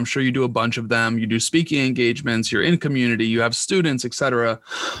podcast later. I'm sure you do a bunch of them. You do speaking engagements. You're in community. You have students, etc.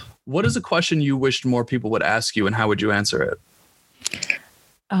 What is a question you wished more people would ask you, and how would you answer it?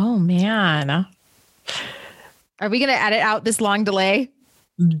 Oh, man. Are we going to edit out this long delay?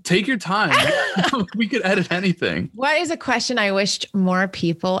 Take your time. We could edit anything. What is a question I wished more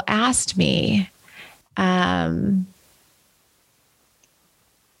people asked me?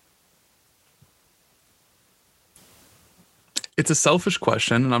 It's a selfish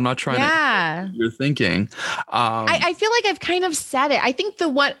question, and I'm not trying to you're thinking. I feel like I've kind of said it. I think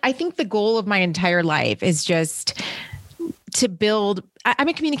the goal of my entire life is just to build. I'm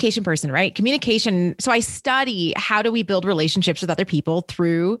a communication person, right? Communication. So I study, how do we build relationships with other people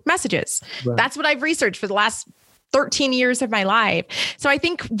through messages? Right. That's what I've researched for the last 13 years of my life. So I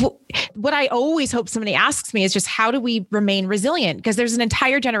think what I always hope somebody asks me is just, how do we remain resilient? Because there's an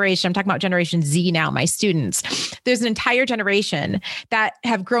entire generation, I'm talking about Generation Z now, my students, there's an entire generation that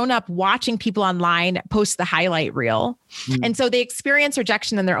have grown up watching people online post the highlight reel. And so they experience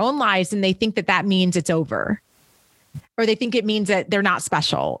rejection in their own lives, and they think that means it's over. Or they think it means that they're not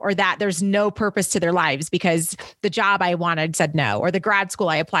special, or that there's no purpose to their lives because the job I wanted said no, or the grad school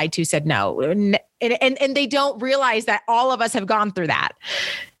I applied to said no. And they don't realize that all of us have gone through that.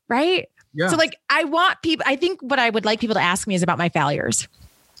 Right. Yeah. So like, I think what I would like people to ask me is about my failures.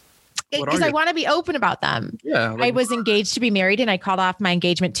 Because I want to be open about them. Yeah, I was engaged to be married, and I called off my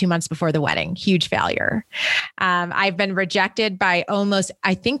engagement 2 months before the wedding. Huge failure. I've been rejected by almost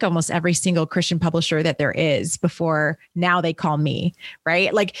every single Christian publisher that there is before now they call me,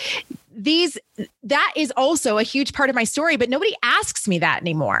 right? Like that is also a huge part of my story, but nobody asks me that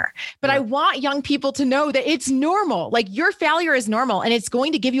anymore. But I want young people to know that it's normal. Like, your failure is normal, and it's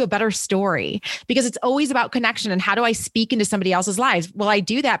going to give you a better story, because it's always about connection. And how do I speak into somebody else's lives? Well, I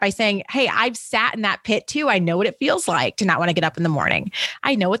do that by saying, hey, I've sat in that pit too. I know what it feels like to not want to get up in the morning.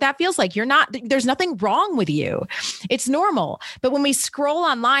 I know what that feels like. There's nothing wrong with you. It's normal. But when we scroll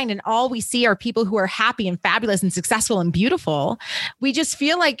online and all we see are people who are happy and fabulous and successful and beautiful, we just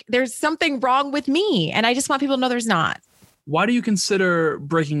feel like there's something wrong with me. And I just want people to know there's not. Why do you consider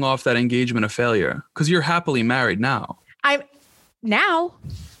breaking off that engagement a failure? Because you're happily married now. Now.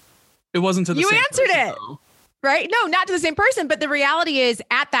 It wasn't to the same person. You answered it. Though. Right? No, not to the same person. But the reality is,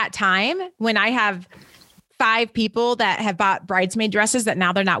 at that time, when I have 5 people that have bought bridesmaid dresses that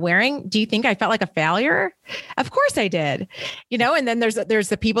now they're not wearing, do you think I felt like a failure? Of course I did. And then there's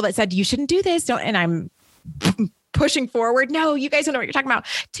the people that said, you shouldn't do this. And I'm pushing forward. No, you guys don't know what you're talking about.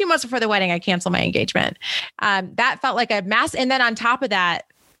 2 months before the wedding, I canceled my engagement. That felt like a mess. And then on top of that,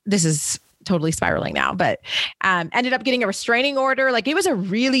 this is totally spiraling now, but ended up getting a restraining order. Like, it was a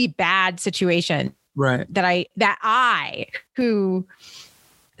really bad situation. Right. That I, who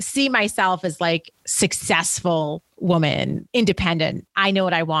see myself as like successful woman, independent. I know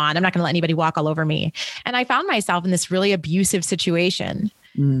what I want. I'm not going to let anybody walk all over me. And I found myself in this really abusive situation.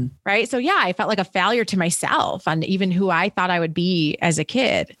 Right. So yeah, I felt like a failure to myself on even who I thought I would be as a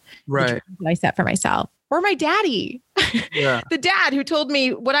kid. Right. That I set for myself. Or my daddy, the dad who told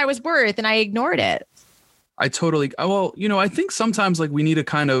me what I was worth and I ignored it. I think sometimes like we need to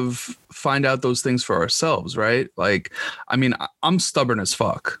kind of find out those things for ourselves, right? Like, I mean, I'm stubborn as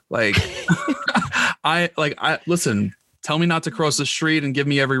fuck. Like, I listen, tell me not to cross the street and give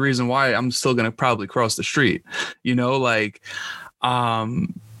me every reason why I'm still going to probably cross the street, I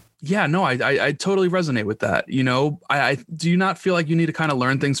totally resonate with that. I do you not feel like you need to kind of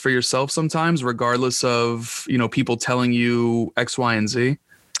learn things for yourself sometimes, regardless of, people telling you X, Y, and Z?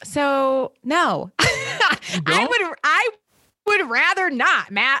 So no, I would rather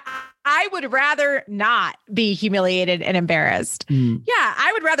not, Matt. I would rather not be humiliated and embarrassed. Yeah,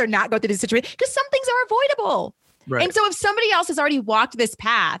 I would rather not go through this situation because some things are avoidable. Right. And so if somebody else has already walked this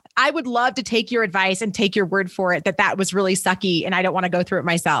path, I would love to take your advice and take your word for it that was really sucky and I don't want to go through it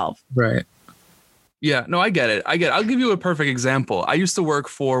myself. Right. Yeah, no, I get it. I'll give you a perfect example. I used to work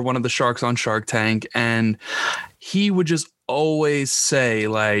for one of the sharks on Shark Tank, and he would just always say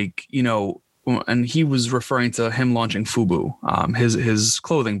like, and he was referring to him launching FUBU, his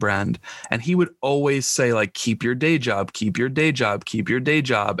clothing brand. And he would always say like, keep your day job, keep your day job, keep your day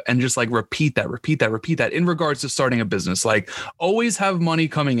job. And just like repeat that in regards to starting a business. Like always have money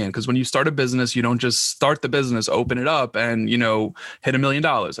coming in. Because when you start a business, you don't just start the business, open it up and, hit $1 million.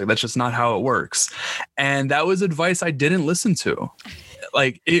 Like that's just not how it works. And that was advice I didn't listen to.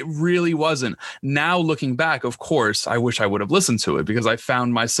 Like it really wasn't. Now looking back, of course, I wish I would have listened to it because I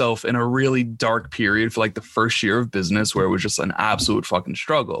found myself in a really dark period for like the first year of business where it was just an absolute fucking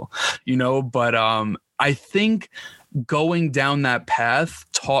struggle, but I think going down that path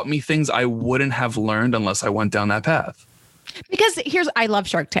taught me things I wouldn't have learned unless I went down that path. Because I love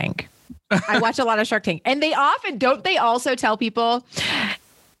Shark Tank. I watch a lot of Shark Tank and they also tell people,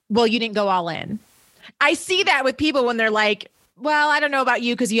 well, you didn't go all in. I see that with people when they're like, well, I don't know about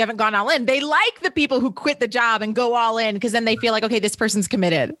you because you haven't gone all in. They like the people who quit the job and go all in because then they feel like, okay, this person's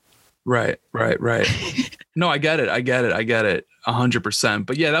committed. Right. No, I get it. 100%.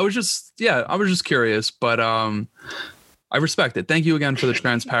 But yeah, I was just curious, but I respect it. Thank you again for the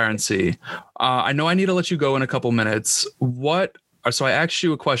transparency. I know I need to let you go in a couple minutes. So I asked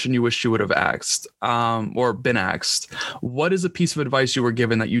you a question you wish you would have asked or been asked. What is a piece of advice you were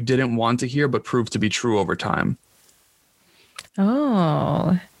given that you didn't want to hear but proved to be true over time?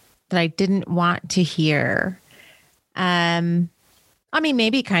 Oh, that I didn't want to hear.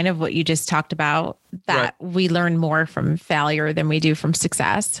 Maybe kind of what you just talked about, that we learn more from failure than we do from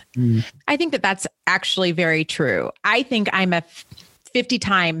success. I think that that's actually very true. I think I'm a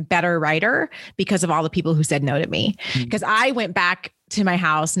 50-time better writer because of all the people who said no to me. Because I went back to my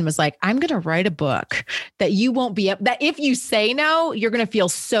house and was like, I'm going to write a book that you won't be that if you say no, you're going to feel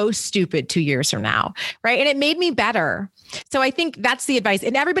so stupid 2 years from now. Right. And it made me better. So I think that's the advice.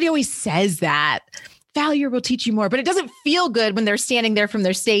 And everybody always says that failure will teach you more, but it doesn't feel good when they're standing there from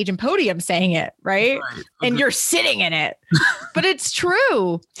their stage and podium saying it. Right. And you're sitting in it, but it's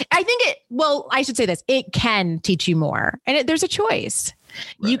true. I think I should say this, it can teach you more and there's a choice.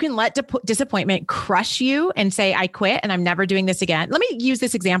 Right. You can let disappointment crush you and say, I quit and I'm never doing this again. Let me use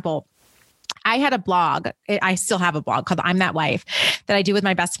this example. I had a blog. I still have a blog called I'm That Wife that I do with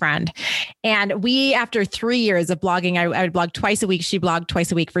my best friend. And after 3 years of blogging, I would blog twice a week. She blogged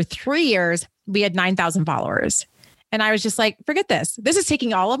twice a week. For 3 years, we had 9,000 followers. And I was just like, forget this. This is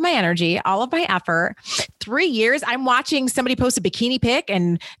taking all of my energy, all of my effort. 3 years, I'm watching somebody post a bikini pic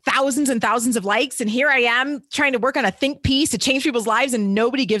and thousands of likes. And here I am trying to work on a think piece to change people's lives and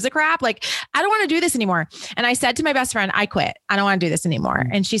nobody gives a crap. Like, I don't want to do this anymore. And I said to my best friend, I quit. I don't want to do this anymore.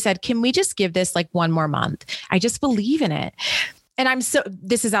 And she said, can we just give this like one more month? I just believe in it. And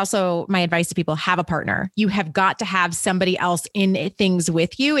this is also my advice to people, have a partner. You have got to have somebody else in things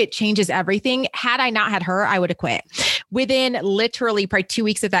with you. It changes everything. Had I not had her, I would have quit. Within literally probably 2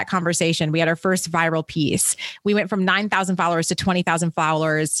 weeks of that conversation, we had our first viral piece. We went from 9,000 followers to 20,000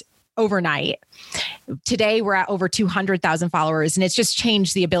 followers overnight. Today, we're at over 200,000 followers. And it's just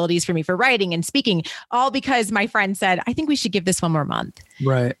changed the abilities for me for writing and speaking, all because my friend said, I think we should give this one more month.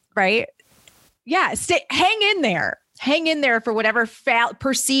 Right. Right. Yeah. Hang in there. Hang in there for whatever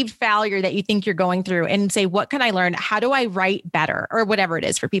perceived failure that you think you're going through and say, what can I learn? How do I write better? Or whatever it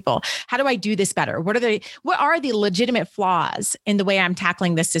is for people. How do I do this better? What are the legitimate flaws in the way I'm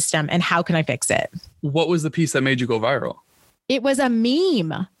tackling this system and how can I fix it? What was the piece that made you go viral? It was a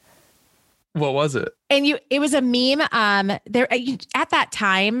meme. What was it? And it was a meme. There at that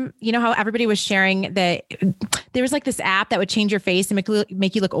time, you know how everybody was sharing that there was like this app that would change your face and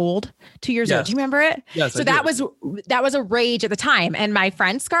make you look old, 2 years old. Do you remember it? Yes. So that was a rage at the time. And my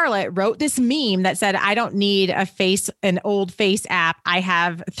friend Scarlett wrote this meme that said, "I don't need an old face app. I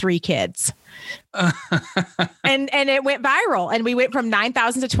have 3 kids." and it went viral, and we went from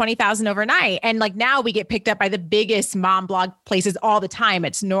 9,000 to 20,000 overnight. And like now we get picked up by the biggest mom blog places all the time.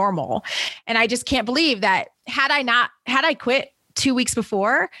 It's normal. And I just can't believe that had I quit 2 weeks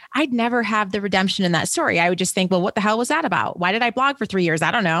before, I'd never have the redemption in that story. I would just think, well, what the hell was that about? Why did I blog for 3 years?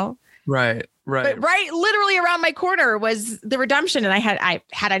 I don't know. Right. But literally around my corner was the redemption. And had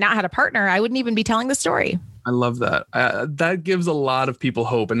I not had a partner, I wouldn't even be telling the story. I love that. That gives a lot of people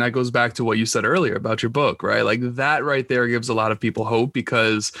hope. And that goes back to what you said earlier about your book, right? Like that right there gives a lot of people hope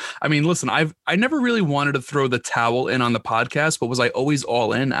because, I mean, listen, I never really wanted to throw the towel in on the podcast, but was I always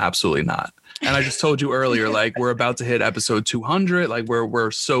all in? Absolutely not. And I just told you earlier, like we're about to hit episode 200, like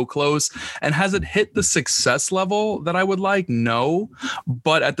we're so close. And has it hit the success level that I would like? No.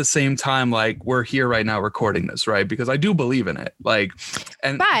 But at the same time, like we're here right now recording this, right? Because I do believe in it.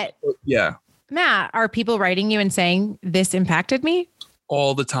 Yeah. Matt, are people writing you and saying this impacted me?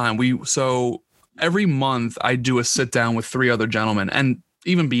 All the time. So every month I do a sit down with 3 other gentlemen and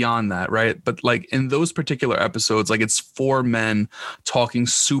even beyond that, right? But like in those particular episodes, like it's 4 men talking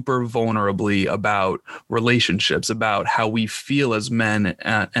super vulnerably about relationships, about how we feel as men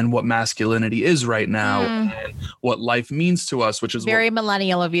and what masculinity is right now and what life means to us, which is very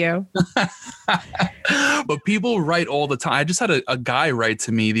millennial of you. But people write all the time. I just had a guy write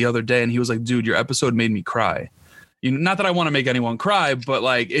to me the other day and he was like, dude, your episode made me cry. Not that I want to make anyone cry, but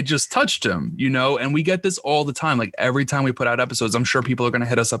like it just touched him, and we get this all the time. Like every time we put out episodes, I'm sure people are going to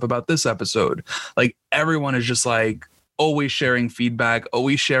hit us up about this episode. Like everyone is just like always sharing feedback,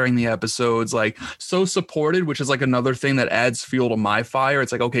 always sharing the episodes, like so supported, which is like another thing that adds fuel to my fire.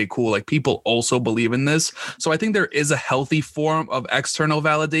 It's like, okay, cool. Like people also believe in this. So I think there is a healthy form of external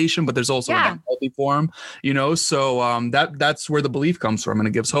validation, but there's also a healthy form, so that's where the belief comes from and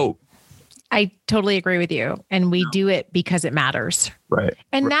it gives hope. I totally agree with you. And we do it because it matters. Right.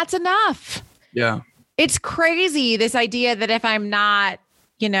 And that's enough. Yeah. It's crazy, this idea that if I'm not,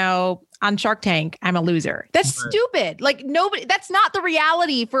 on Shark Tank, I'm a loser. That's stupid. Like that's not the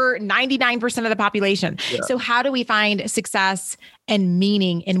reality for 99% of the population. Yeah. So how do we find success and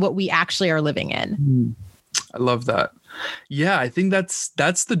meaning in what we actually are living in? I love that. Yeah. I think that's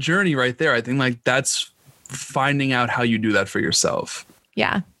the journey right there. I think like that's finding out how you do that for yourself.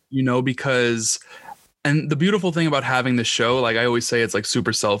 Yeah. Because, and the beautiful thing about having this show, like I always say, it's like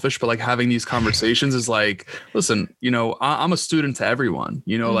super selfish, but like having these conversations is like, listen, I'm a student to everyone,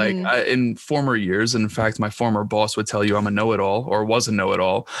 like in former years. And in fact, my former boss would tell you I'm a know-it-all or was a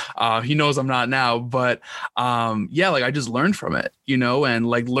know-it-all. He knows I'm not now, but like I just learned from it, and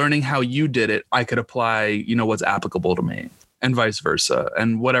like learning how you did it, I could apply, what's applicable to me. And vice versa,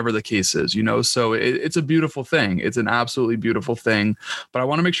 and whatever the case is, so it's a beautiful thing. It's an absolutely beautiful thing. But I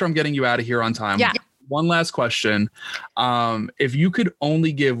want to make sure I'm getting you out of here on time. Yeah. One last question. If you could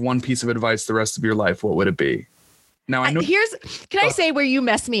only give one piece of advice the rest of your life, what would it be? Now, I know. Can I say where you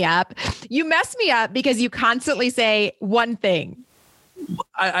mess me up? You mess me up because you constantly say one thing.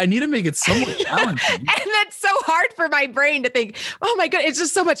 I need to make it somewhat challenging. And that's so hard for my brain to think, oh my God, it's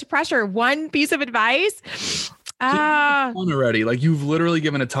just so much pressure. One piece of advice. Already, like you've literally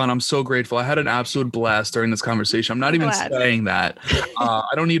given a ton. I'm so grateful. I had an absolute blast during this conversation. I'm not even saying that. I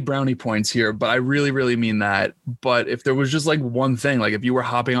don't need brownie points here, but I really, really mean that. But if there was just like one thing, like if you were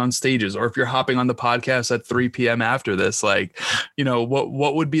hopping on stages or if you're hopping on the podcast at 3 p.m. after this, like,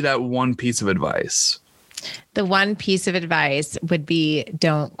 what would be that one piece of advice? The one piece of advice would be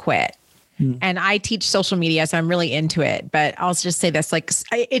don't quit. And I teach social media, so I'm really into it. But I'll just say this, like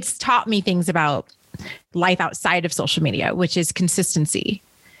it's taught me things about life outside of social media, which is consistency.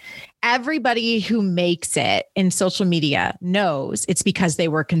 Everybody who makes it in social media knows it's because they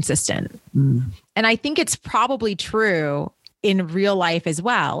were consistent. And I think it's probably true in real life as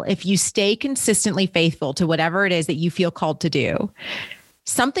well. If you stay consistently faithful to whatever it is that you feel called to do,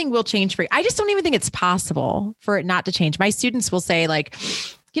 something will change for you. I just don't even think it's possible for it not to change. My students will say like,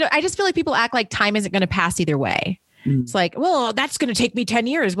 I just feel like people act like time isn't going to pass either way. It's like, well, that's going to take me 10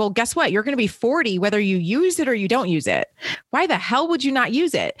 years. Well, guess what? You're going to be 40, whether you use it or you don't use it. Why the hell would you not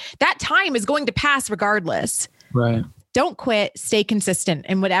use it? That time is going to pass regardless. Right. Don't quit. Stay consistent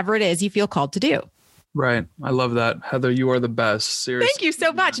in whatever it is you feel called to do. Right. I love that. Heather, you are the best. Seriously. Thank you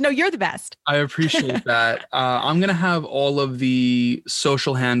so much. No, you're the best. I appreciate that. I'm going to have all of the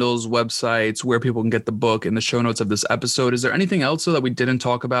social handles, websites, where people can get the book in the show notes of this episode. Is there anything else that we didn't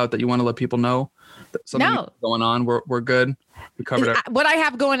talk about that you want to let people know? Something going on? We're good. We covered it. What I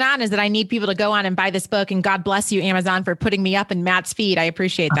have going on is that I need people to go on and buy this book, and God bless you, Amazon, for putting me up in Matt's feed. I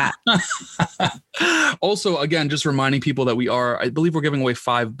appreciate that. Also, again, just reminding people that I believe we're giving away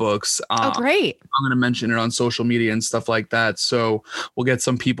 5 books. Oh, great. I'm going to mention it on social media and stuff like that. So we'll get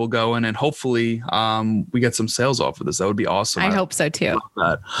some people going, and hopefully we get some sales off of this. That would be awesome. I hope so too.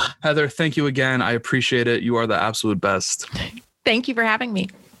 Heather, thank you again. I appreciate it. You are the absolute best. Thank you for having me.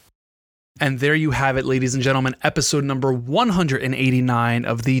 And there you have it, ladies and gentlemen, episode number 189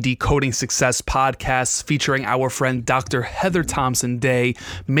 of the Decoding Success podcast featuring our friend Dr. Heather Thompson Day.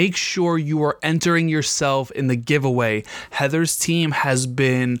 Make sure you are entering yourself in the giveaway. Heather's team has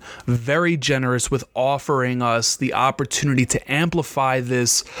been very generous with offering us the opportunity to amplify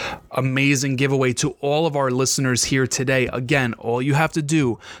this amazing giveaway to all of our listeners here today. Again, all you have to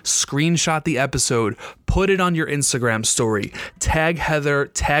do, screenshot the episode, put it on your Instagram story, tag Heather,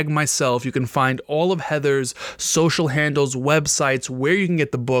 tag myself. You can find all of Heather's social handles, websites, where you can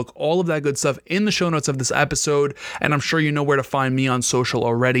get the book, all of that good stuff in the show notes of this episode. And I'm sure you know where to find me on social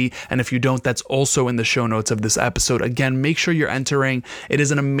already. And if you don't, that's also in the show notes of this episode. Again, make sure you're entering. It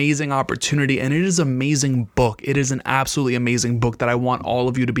is an amazing opportunity, and it is an amazing book. It is an absolutely amazing book that I want all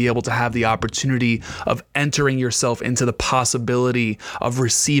of you to be able to have the opportunity of entering yourself into the possibility of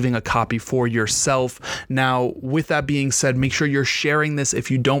receiving a copy for yourself. Now, with that being said, make sure you're sharing this. If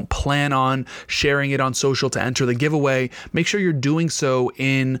you don't plan on sharing it on social to enter the giveaway, make sure you're doing so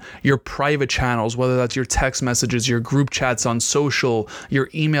in your private channels, whether that's your text messages, your group chats on social, your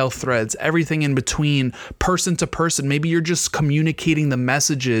email threads, everything in between, person to person. Maybe you're just communicating the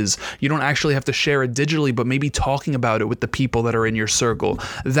messages. You don't actually have to share it digitally, but maybe talking about it with the people that are in your circle.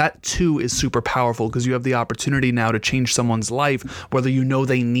 That too is super powerful because you have the opportunity now to change someone's life, whether you know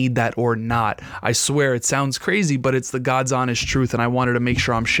they need that or not. I swear it sounds crazy, but it's the God's honest truth, and I wanted to make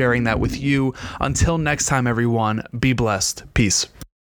sure I'm sharing that with you. Until next time, everyone, be blessed. Peace.